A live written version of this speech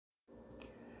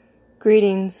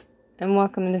Greetings and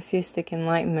welcome to Fusic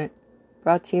Enlightenment,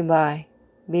 brought to you by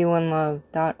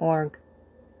BeOneLove.org.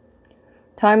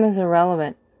 Time is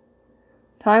irrelevant.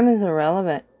 Time is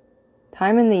irrelevant.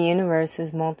 Time in the universe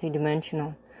is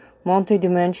multidimensional.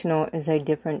 Multidimensional is a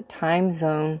different time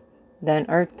zone than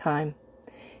Earth time.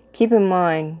 Keep in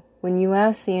mind, when you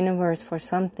ask the universe for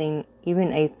something,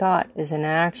 even a thought is an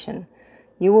action.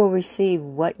 You will receive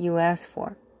what you ask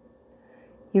for.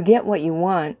 You get what you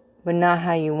want, but not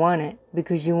how you want it,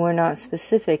 because you were not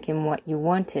specific in what you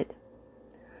wanted.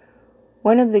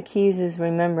 One of the keys is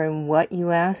remembering what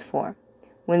you asked for.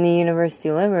 When the universe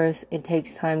delivers, it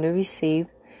takes time to receive,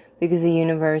 because the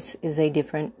universe is a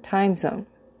different time zone.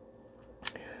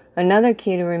 Another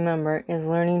key to remember is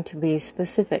learning to be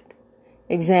specific.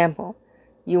 Example,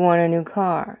 you want a new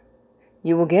car.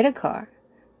 You will get a car,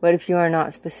 but if you are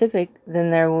not specific,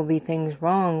 then there will be things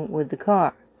wrong with the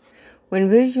car. When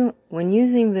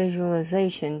using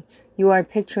visualization, you are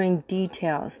picturing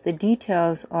details. The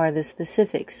details are the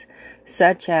specifics,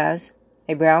 such as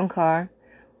a brown car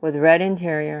with red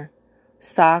interior,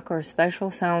 stock or special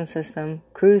sound system,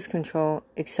 cruise control,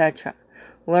 etc.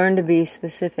 Learn to be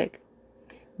specific.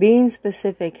 Being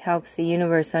specific helps the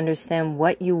universe understand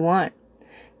what you want.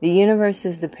 The universe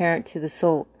is the parent to the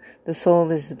soul. The soul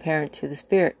is the parent to the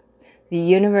spirit. The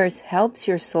universe helps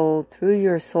your soul through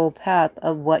your soul path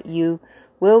of what you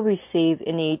will receive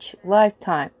in each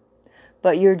lifetime.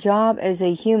 But your job as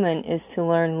a human is to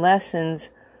learn lessons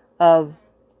of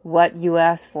what you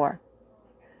ask for.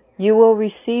 You will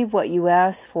receive what you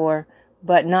ask for,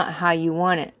 but not how you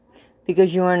want it,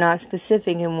 because you are not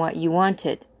specific in what you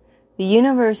wanted. The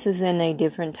universe is in a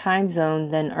different time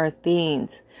zone than Earth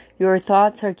beings. Your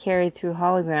thoughts are carried through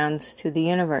holograms to the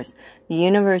universe. The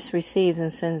universe receives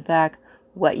and sends back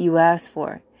what you ask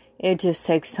for. It just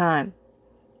takes time.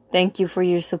 Thank you for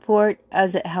your support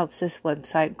as it helps this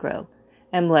website grow.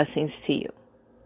 And blessings to you.